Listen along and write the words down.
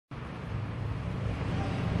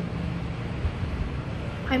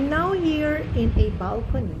I'm now here in a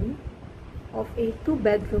balcony of a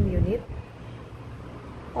 2-bedroom unit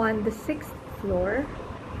on the 6th floor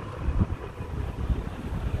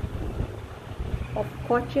of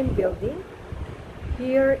Cochin Building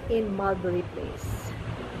here in Mulberry Place.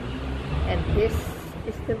 And this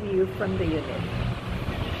is the view from the unit.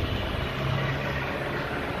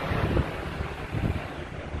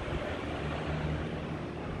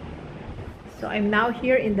 So I'm now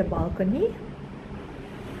here in the balcony.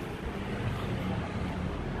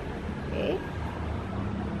 Okay.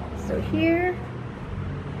 So here,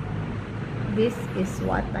 this is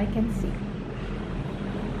what I can see.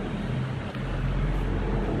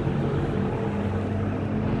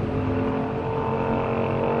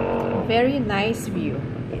 Very nice view.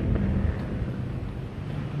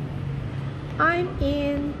 I'm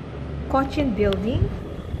in Cochin Building,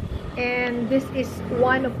 and this is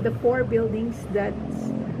one of the 4 buildings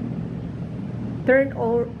that's turned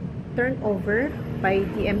over by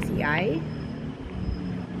DMCI,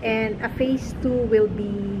 and a phase 2 will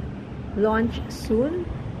be launched soon,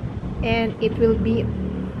 and it will be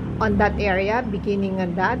on that area, beginning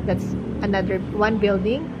on that's another 1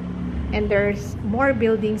 building, and there's more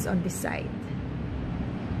buildings on this side.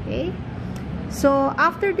 Okay, so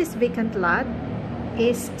after this vacant lot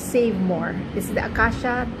is Savemore. This is the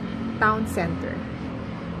Acacia town center.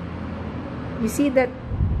 You see that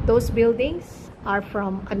those buildings are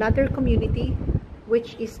from another community,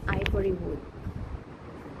 which is Ivory Wood.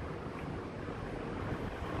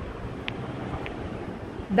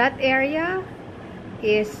 That area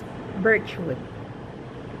is Birchwood.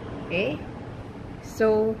 Okay,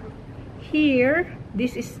 so here,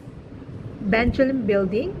 this is Benjamin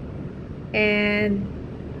Building, and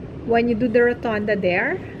when you do the rotunda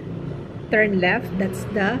there, turn left, that's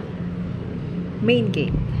the main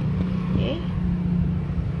gate. Okay,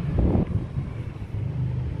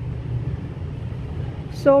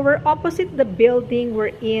 so we're opposite the building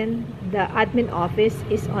we're in. The admin office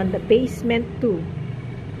is on the basement 2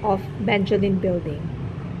 of Benjamin Building.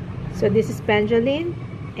 So this is Benjamin,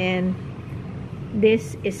 and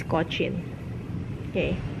this is Cochin.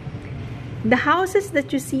 Okay, the houses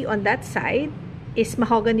that you see on that side is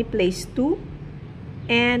Mahogany Place 2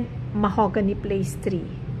 and Mahogany Place 3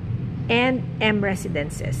 and M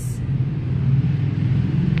Residences.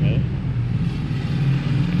 Okay,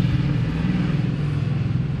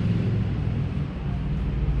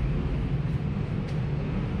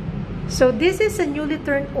 so this is a newly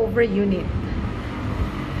turned over unit.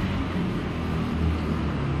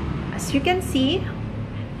 As you can see,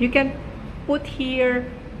 you can put here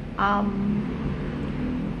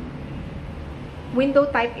window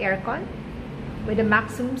type aircon with a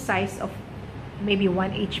maximum size of maybe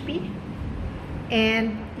 1 HP,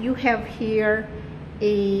 and you have here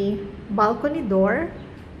a balcony door,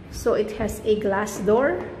 so it has a glass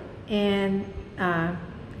door and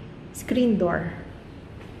screen door,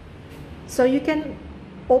 so you can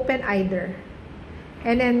open either.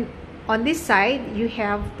 And then on this side you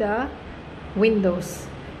have the windows.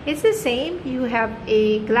 It's the same, you have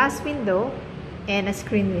a glass window and a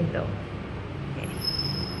screen window. Okay.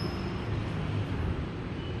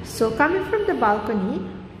 So coming from the balcony,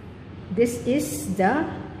 this is the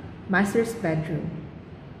master's bedroom.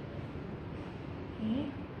 Okay.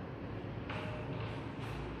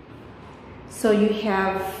 So you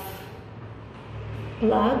have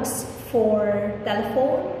plugs for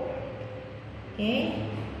telephone, okay,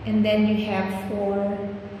 and then you have for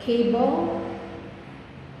cable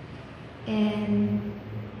and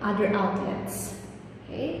other outlets.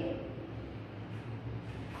 Okay,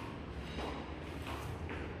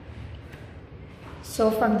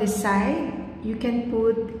 so from this side you can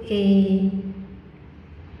put an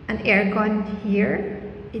aircon here.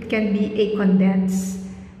 It can be a condensed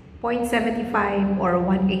 0.75 or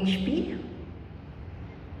 1 HP.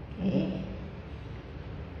 Okay,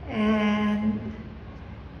 and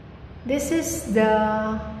this is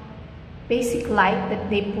the basic light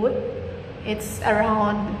that they put. It's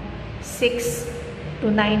around 6 to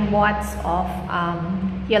 9 watts of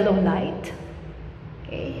yellow light.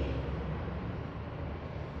 Okay,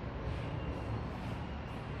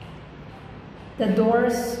 the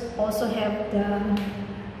doors also have the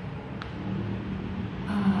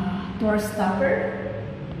door stopper.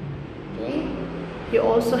 Okay, you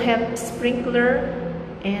also have sprinkler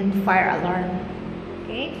and fire alarm.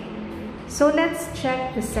 Okay, so let's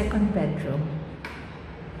check the second bedroom.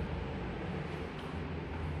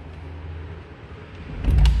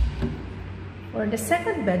 For the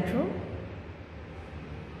second bedroom,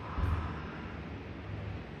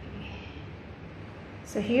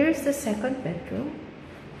 so here's the second bedroom.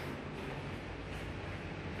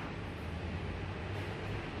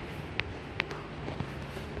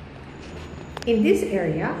 in this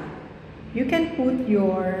area, you can put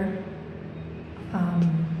your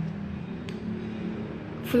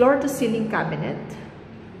floor-to-ceiling cabinet,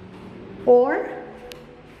 or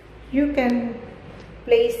you can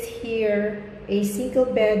place here a single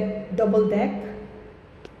bed double deck.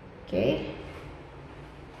 Okay,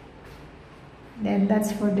 then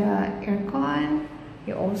that's for the aircon.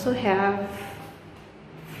 You also have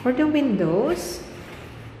for the windows.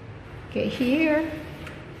 Okay, here,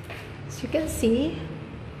 as you can see,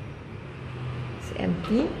 it's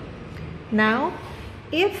empty. Now,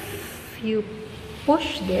 if you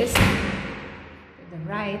push this to the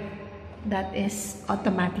right, that is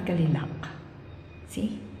automatically locked.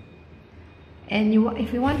 See? And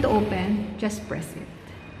if you want to open, just press it.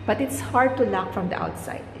 But it's hard to lock from the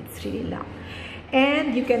outside. It's really locked.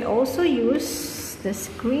 And you can also use the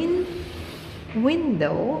screen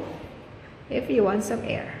window if you want some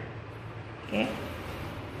air. Okay?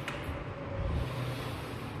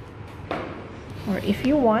 Or if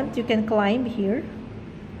you want, you can climb here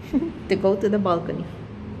to go to the balcony.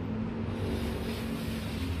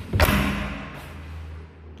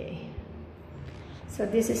 Okay. So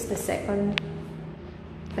this is the second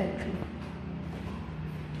bedroom.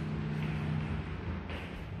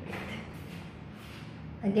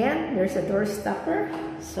 Again, there's a door stopper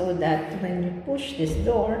so that when you push this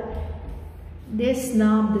door, this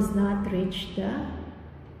knob does not reach the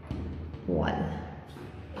wall.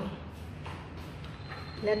 Okay.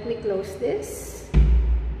 Let me close this.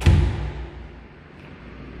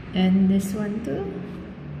 And this one too.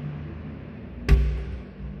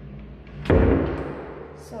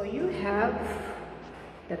 So you have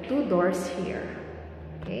the two doors here.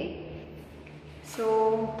 Okay.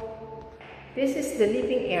 So this is the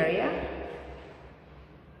living area.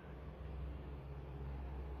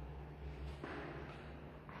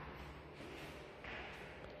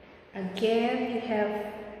 Again, you have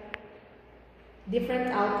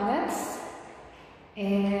different outlets,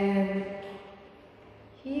 and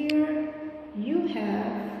here you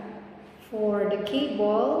have for the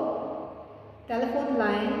cable, telephone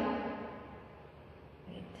line.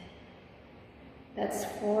 Wait. That's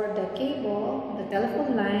for the cable, the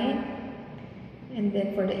telephone line, and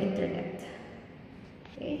then for the internet.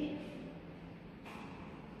 Okay.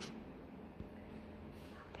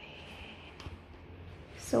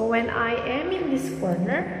 So when I am in this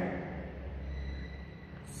corner,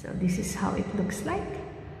 so this is how it looks like.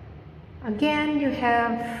 Again, you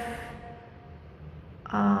have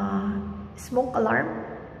smoke alarm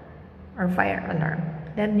or fire alarm.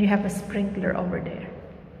 Then you have a sprinkler over there.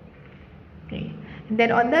 Okay. And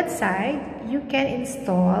then on that side, you can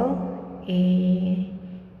install a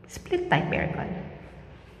split type aircon.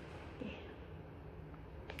 Okay.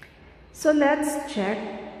 So let's check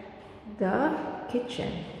the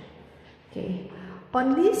kitchen. Okay,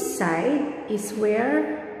 on this side is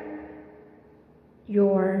where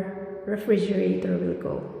your refrigerator will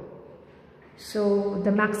go. So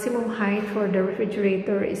the maximum height for the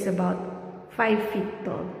refrigerator is about 5 feet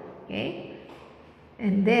tall. Okay,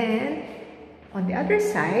 and then on the other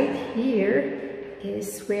side here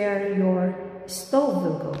is where your stove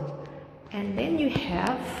will go, and then you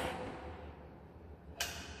have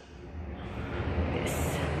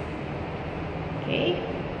this. Okay,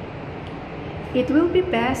 it will be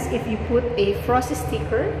best if you put a frost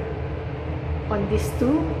sticker on these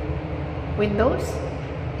two windows,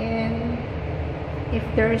 and if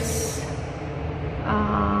there's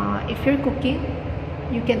if you're cooking,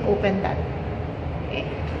 you can open that. Okay.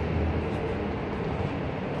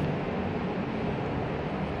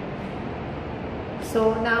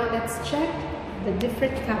 So now let's check the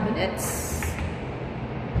different cabinets.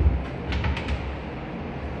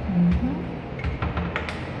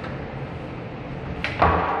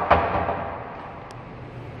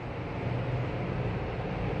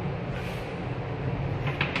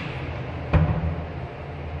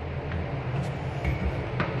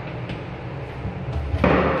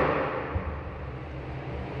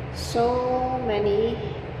 So many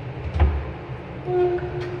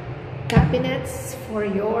cabinets for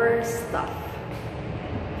your stuff,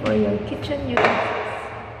 for your kitchen utensils.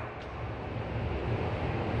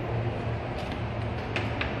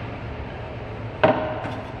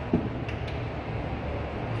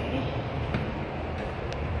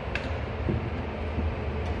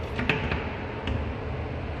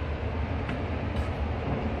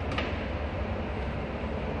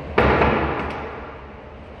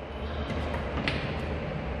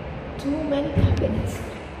 Too many cabinets,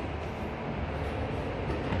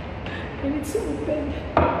 and it's open.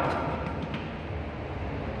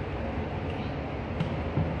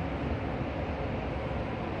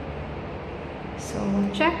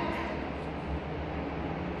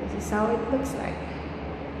 how it looks like.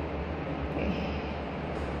 Okay.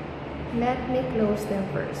 Let me close them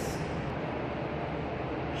first.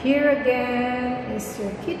 Here again is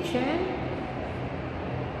your kitchen.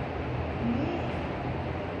 Okay.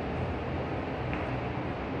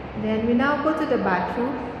 Then we now go to the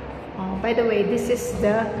bathroom. Oh, by the way, this is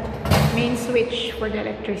the main switch for the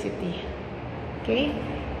electricity. Okay.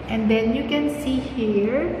 And then you can see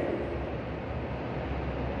here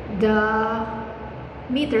the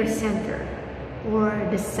meter center, or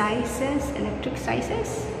the sizes, electric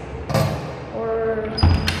sizes, or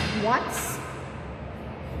watts.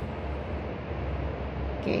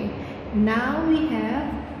 Okay, now we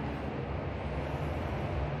have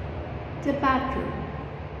the bathroom.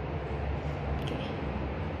 Okay.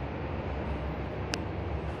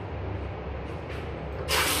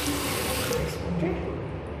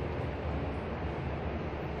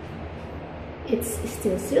 It's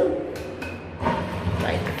still sealed.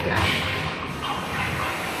 Try to flash.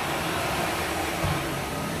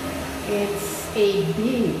 It's a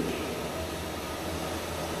big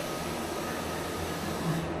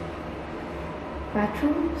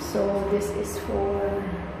bathroom, so this is for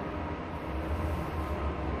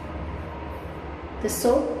the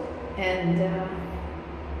soap and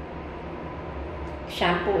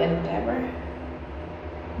shampoo and whatever.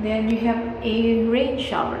 Then you have a rain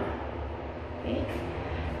shower. Okay.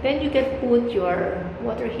 Then you can put your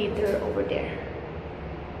water heater over there.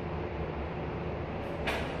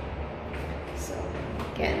 So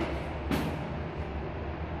again,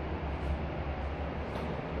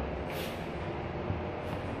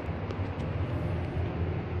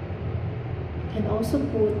 and also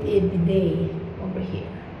put a bidet over here.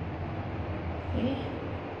 Okay.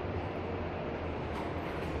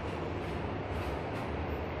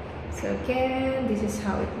 So again, this is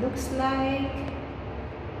how it looks like.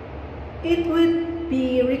 It would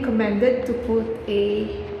be recommended to put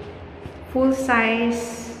a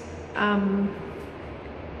full-size on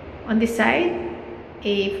this side,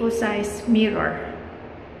 a full-size mirror.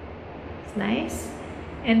 It's nice.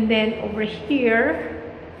 And then over here,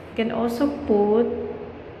 you can also put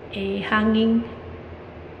a hanging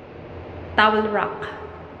towel rack,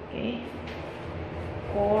 okay,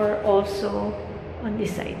 or also on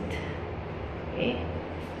this side. Okay.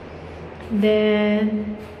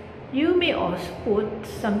 Then you may also put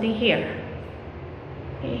something here.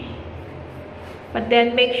 Okay. But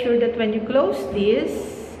then make sure that when you close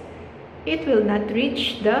this, it will not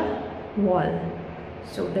reach the wall,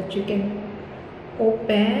 so that you can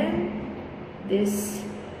open this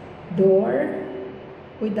door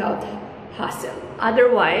without hassle.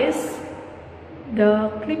 Otherwise, the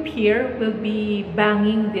clip here will be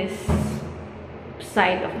banging this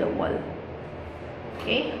side of the wall.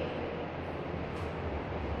 Okay.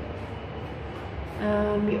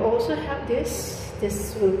 We also have this.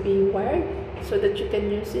 This will be wired so that you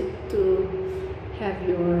can use it to have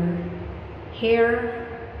your hair,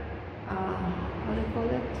 how do you call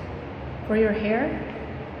it? For your hair,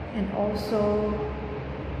 and also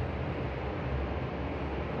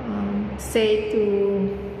say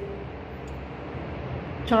to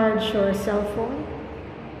charge your cell phone.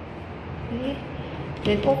 Okay.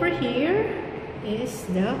 Then over here is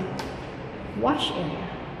the wash area.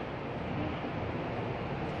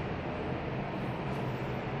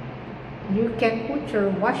 You can put your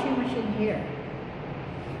washing machine here.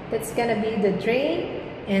 That's gonna be the drain,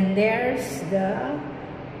 and there's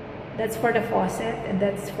that's for the faucet, and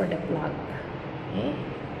that's for the plug. Okay.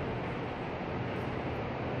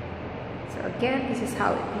 So again, this is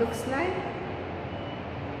how it looks like.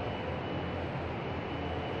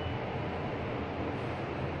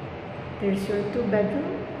 There's your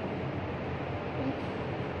 2-bedroom. Okay.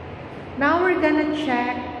 Now we're gonna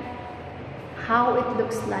check how it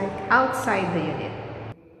looks like outside the unit.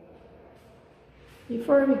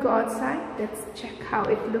 Before we go outside, let's check how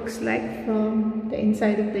it looks like from the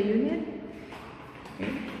inside of the unit.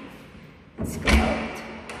 Okay. Let's go out.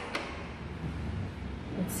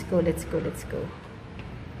 Let's go.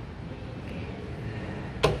 Okay.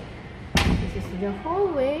 This is the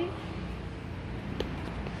hallway.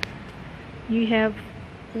 You have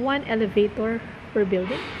one elevator per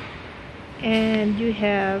building, and you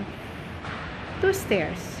have 2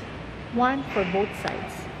 stairs, one for both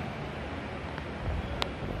sides.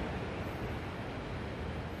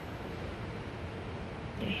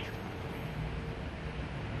 Okay.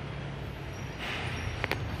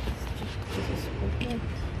 This is open.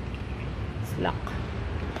 It's locked.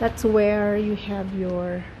 That's where you have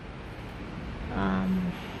your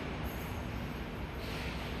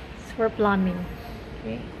it's for plumbing.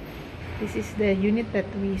 Okay. This is the unit that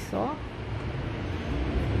we saw.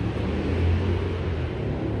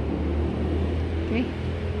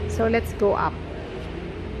 So let's go up.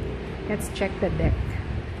 Let's check the deck.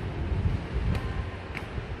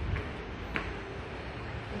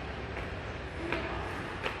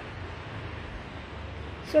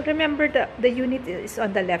 So remember, the unit is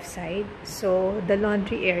on the left side, so the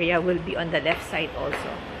laundry area will be on the left side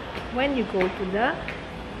also when you go to the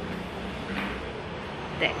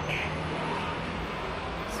deck.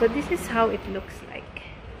 So this is how it looks like.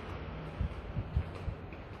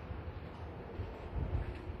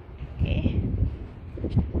 Okay.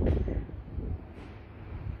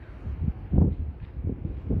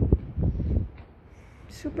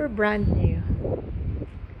 Super brand new.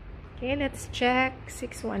 Okay, let's check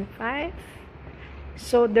 615.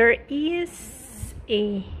 So there is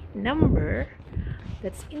a number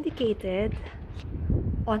that's indicated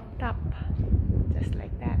on top, just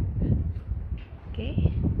like that.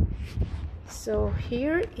 Okay, so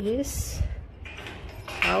here is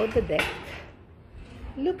how the deck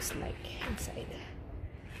looks like inside.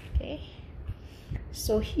 Okay,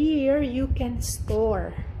 so here you can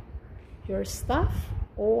store your stuff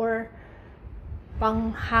or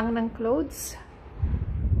pang hang ng clothes.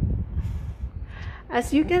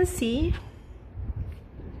 As you can see,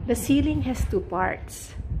 the ceiling has two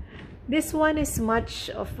parts. This one is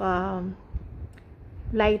much of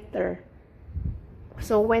lighter,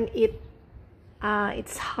 so when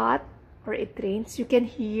it's hot or it rains, you can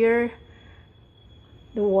hear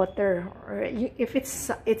the water, or if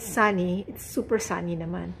it's sunny, it's super sunny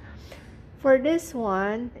naman. For this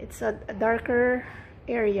one, it's a darker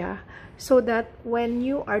area, so that when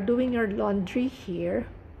you are doing your laundry here,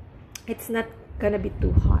 it's not gonna be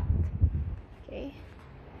too hot. Okay,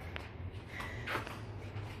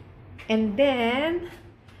 and then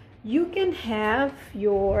you can have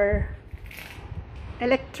your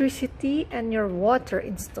electricity and your water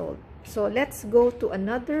installed. So let's go to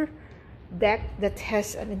another deck that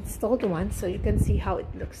has an installed one, so you can see how it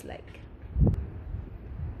looks like.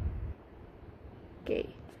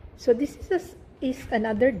 Okay, so this is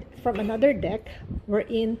another from another deck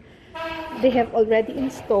wherein they have already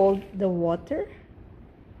installed the water.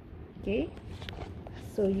 Okay,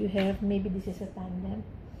 so you have, maybe this is a tandem,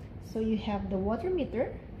 so you have the water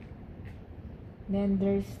meter, then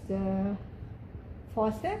there's the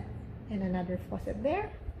faucet and another faucet there,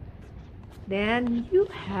 then you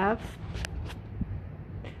have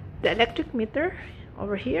the electric meter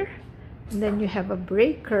over here, and then you have a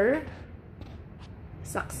breaker,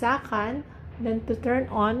 saksakan, then to turn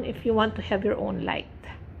on if you want to have your own light.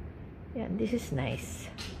 Yeah, this is nice.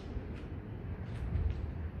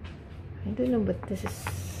 I don't know, but this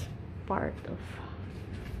is part of,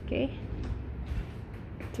 okay,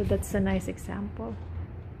 so that's a nice example.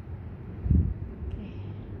 Okay,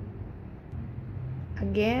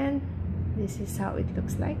 again, this is how it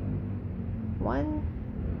looks like. 1,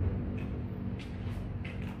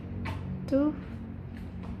 2,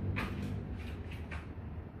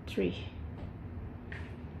 3.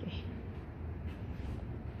 Okay,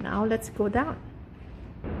 now let's go down.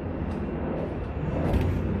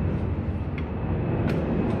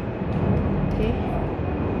 Okay,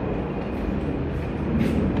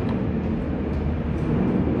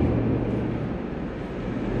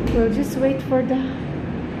 we'll just wait for the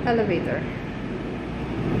elevator.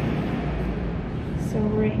 So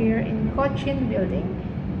we're here in Cochin building.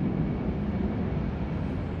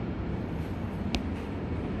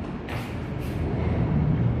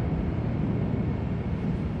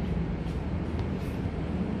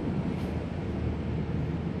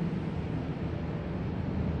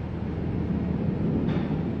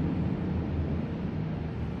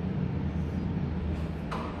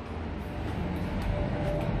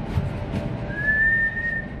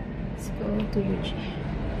 To UG.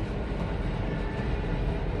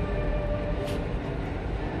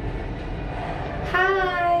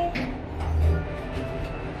 Hi.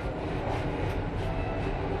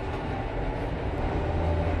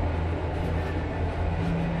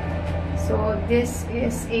 So this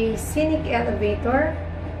is a scenic elevator.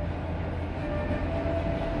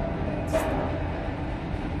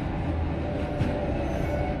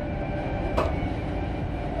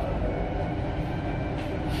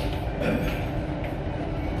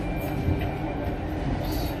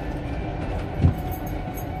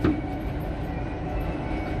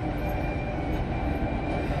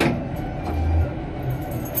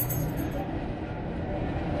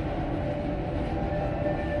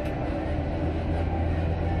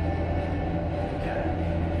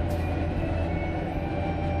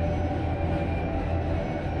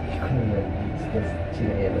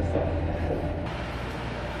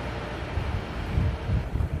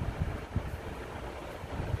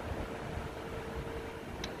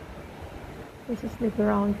 This is the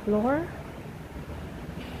ground floor.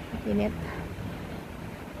 In it.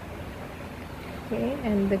 Okay,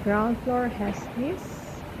 and the ground floor has this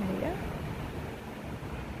area.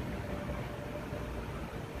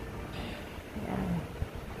 Yeah.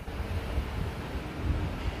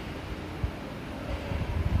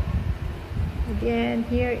 Again,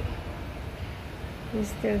 here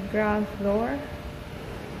is the ground floor.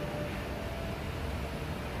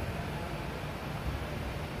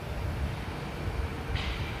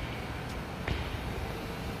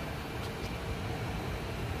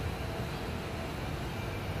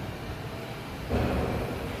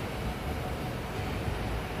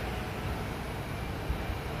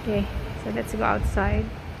 Okay, so let's go outside.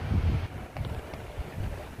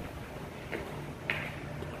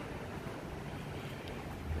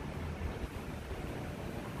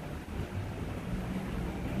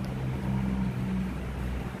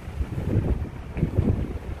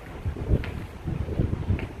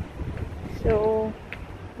 So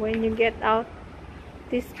when you get out,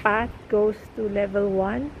 this path goes to level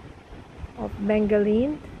 1 of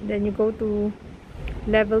Bengaline. Then you go to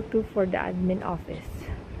level 2 for the admin office.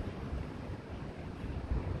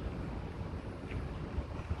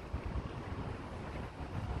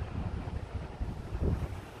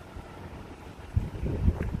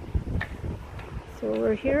 So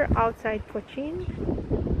we're here outside Cochin.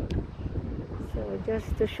 So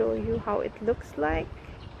just to show you how it looks like.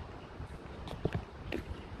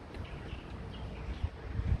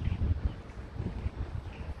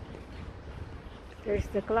 There's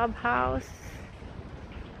the clubhouse.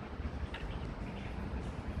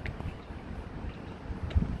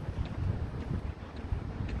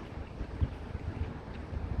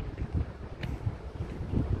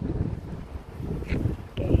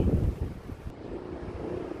 Okay.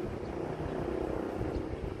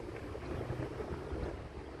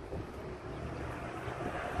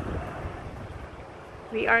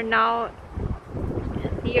 We are now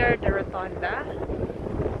near the rotunda.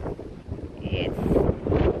 It's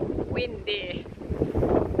windy.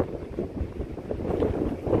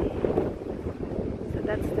 So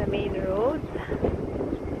that's the main road.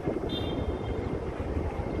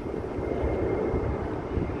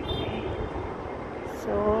 Okay.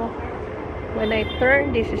 So when I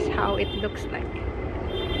turn, this is how it looks like.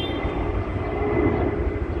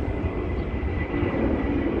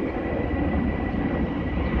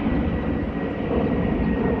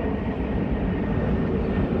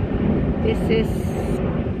 This is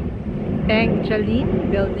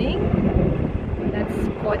Bengaline building. That's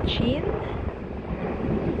Cochin.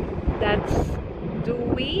 That's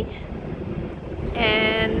Dewey.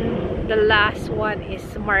 And the last one is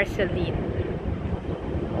Marceline.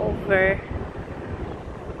 Over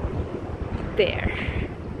there.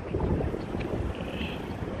 Okay.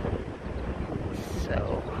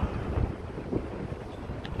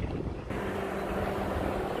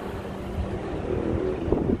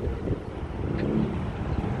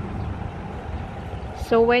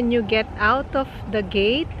 So when you get out of the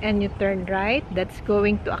gate and you turn right, that's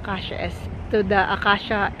going to to the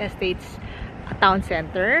Acacia Estates town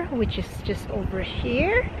center, which is just over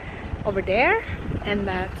here, over there, and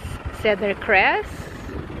that's Cedar Crest.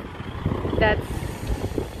 That's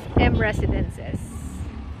M Residences.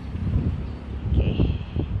 Okay.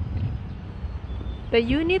 The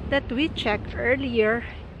unit that we checked earlier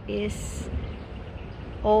is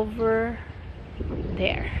over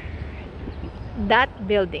there. That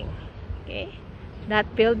building. Okay.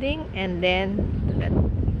 That building, and then to that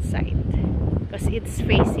side. Because it's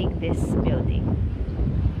facing this building.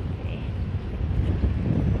 Okay.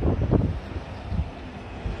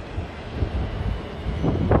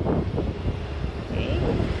 Okay.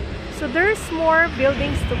 So there's more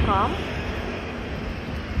buildings to come.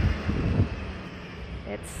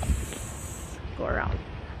 Let's go around.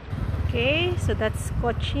 Okay, so that's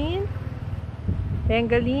Cochin,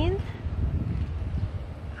 Bengaline,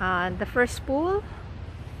 the first pool,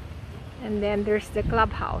 and then there's the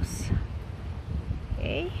clubhouse.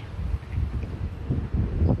 Okay,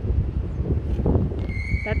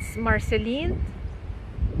 that's Marceline,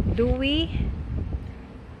 Dewey,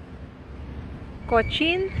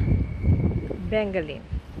 Cochin, Bengaline.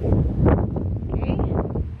 Okay,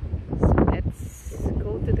 so let's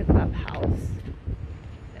go to the clubhouse.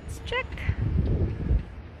 Let's check.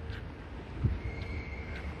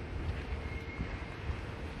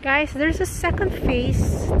 Guys, there's a second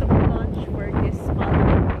phase to be launched for this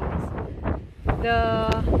Mulberry Place. The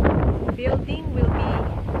building will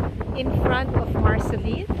be in front of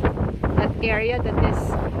Marceline, that area that is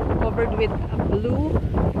covered with a blue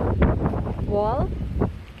wall.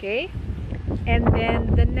 Okay, And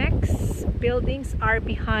then the next buildings are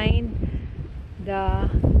behind the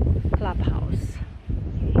clubhouse.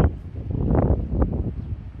 Okay.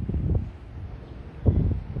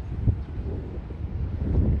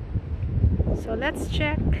 So let's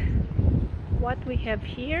check what we have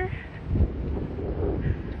here.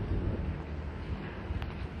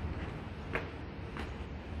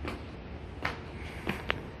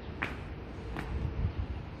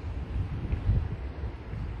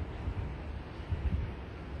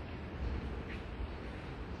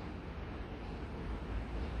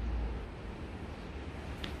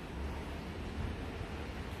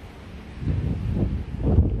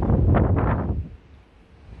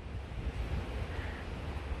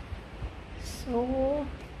 So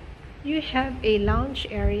you have a lounge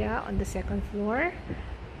area on the second floor,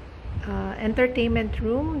 entertainment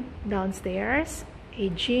room downstairs, a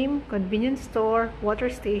gym, convenience store, water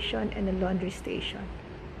station, and a laundry station.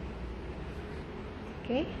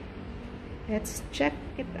 Okay, let's check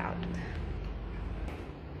it out.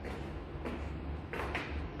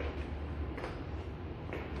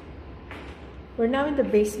 We're now in the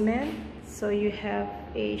basement, so you have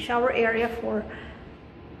a shower area for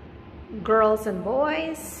girls and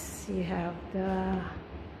boys. You have the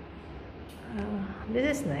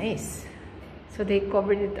this is nice, so they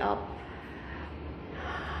covered it up.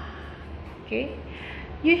 Okay,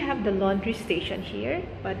 you have the laundry station here,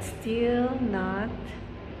 but still not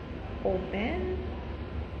open.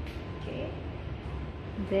 Okay,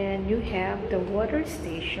 then you have the water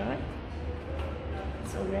station.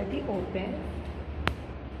 It's already open,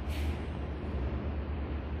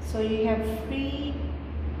 so you have free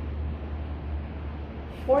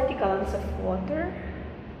 40 gallons of water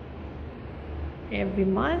every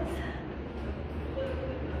month.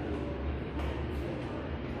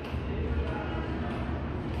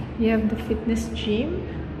 You have the fitness gym.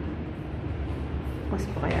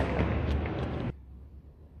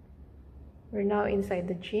 We're now inside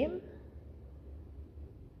the gym.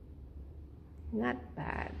 Not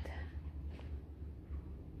bad.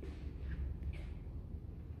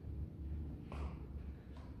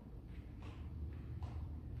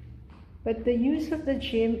 But the use of the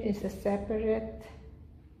gym is a separate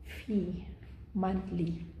fee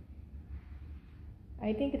monthly.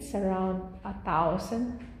 I think it's around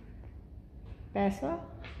 1,000 peso,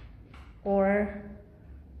 or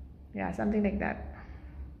yeah, something like that.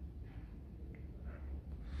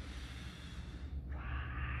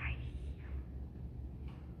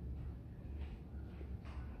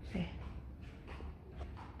 Okay.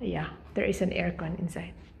 Yeah, there is an aircon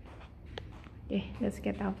inside. Okay, let's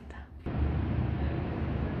get out.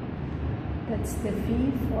 That's the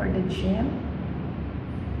fee for the gym.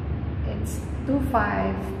 It's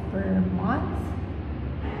 2.5 per month,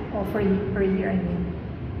 or per year, I mean,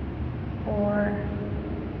 or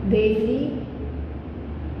daily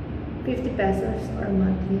 50 pesos, or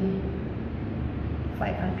monthly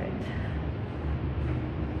 500.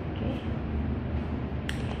 Okay,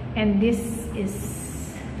 and this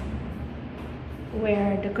is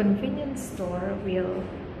where the convenience store will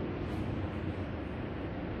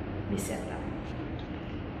be set up.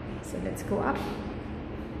 So let's go up.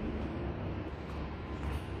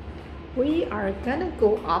 We are gonna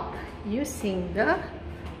go up using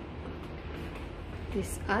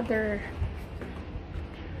this other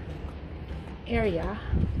area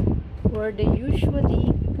where they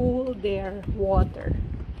usually pool their water.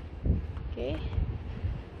 Okay,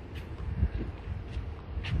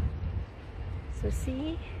 so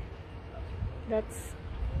see, that's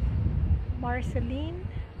Marceline.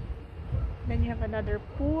 Then you have another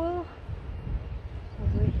pool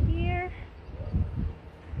over here.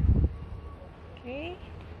 Okay,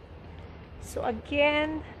 so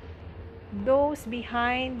again, those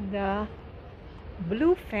behind the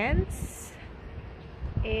blue fence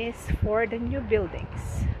is for the new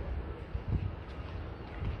buildings.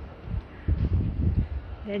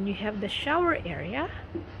 Then you have the shower area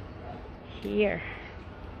here.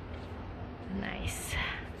 Nice.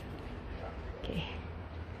 Okay.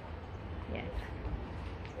 Yeah.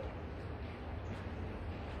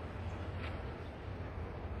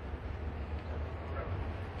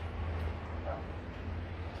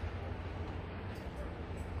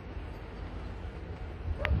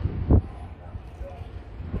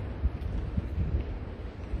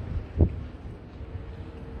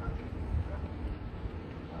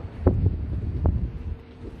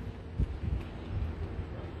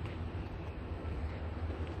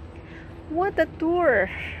 What a tour!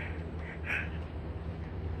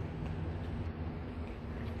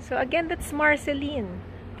 So again, that's Marceline.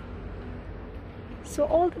 So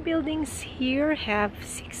all the buildings here have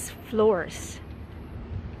 6 floors.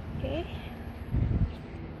 Okay.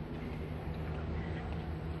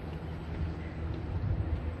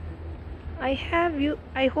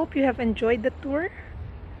 I hope you have enjoyed the tour.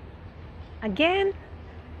 Again,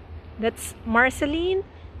 that's Marceline,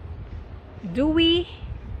 Dewey,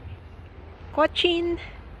 Cochin,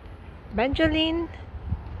 Benjamin,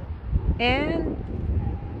 and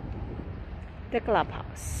the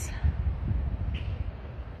clubhouse.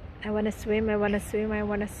 I wanna swim, I wanna swim, I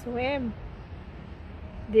wanna swim.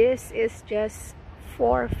 This is just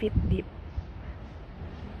 4 feet deep.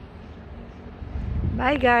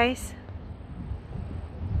 Bye guys.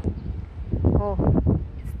 Oh,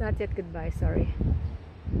 it's not yet goodbye, sorry.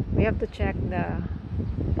 We have to check the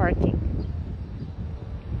parking.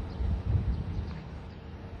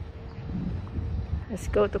 Let's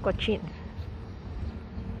go to Cochin.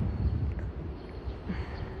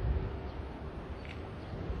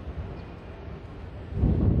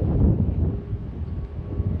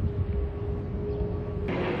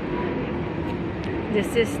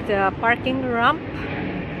 This is the parking ramp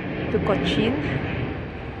to Cochin.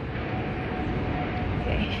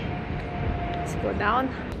 Okay, let's go down.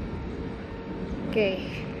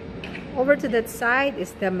 Okay, over to that side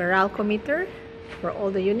is the Meralco meter for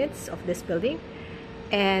all the units of this building.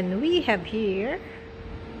 And we have here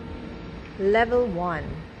level 1.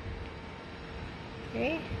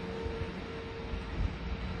 Okay,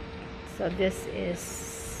 so this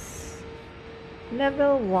is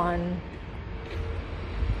level 1.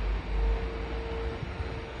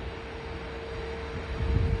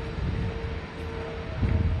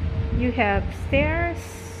 You have stairs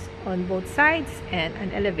on both sides and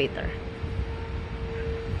an elevator.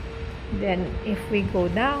 Then if we go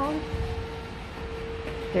down,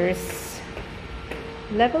 there's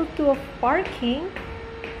level 2 of parking.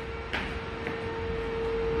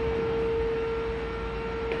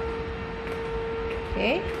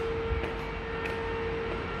 Okay,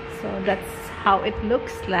 so that's how it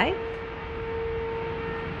looks like.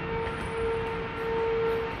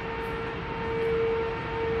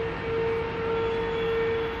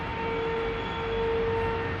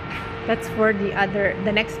 That's for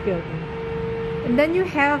the next building. And then you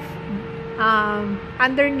have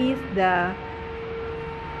underneath the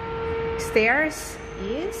stairs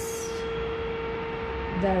is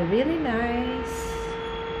the really nice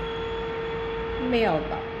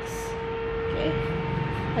mailbox. Okay,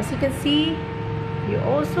 as you can see, you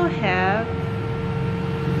also have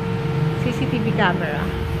CCTV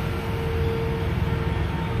camera.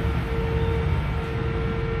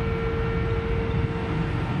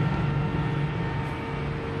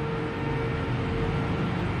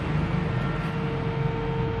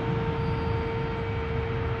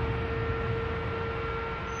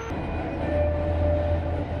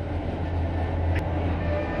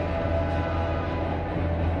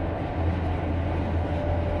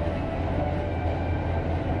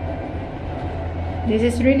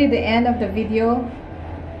 This is really the end of the video.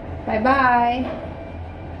 Bye bye.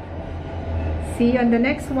 See you on the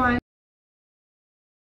next one.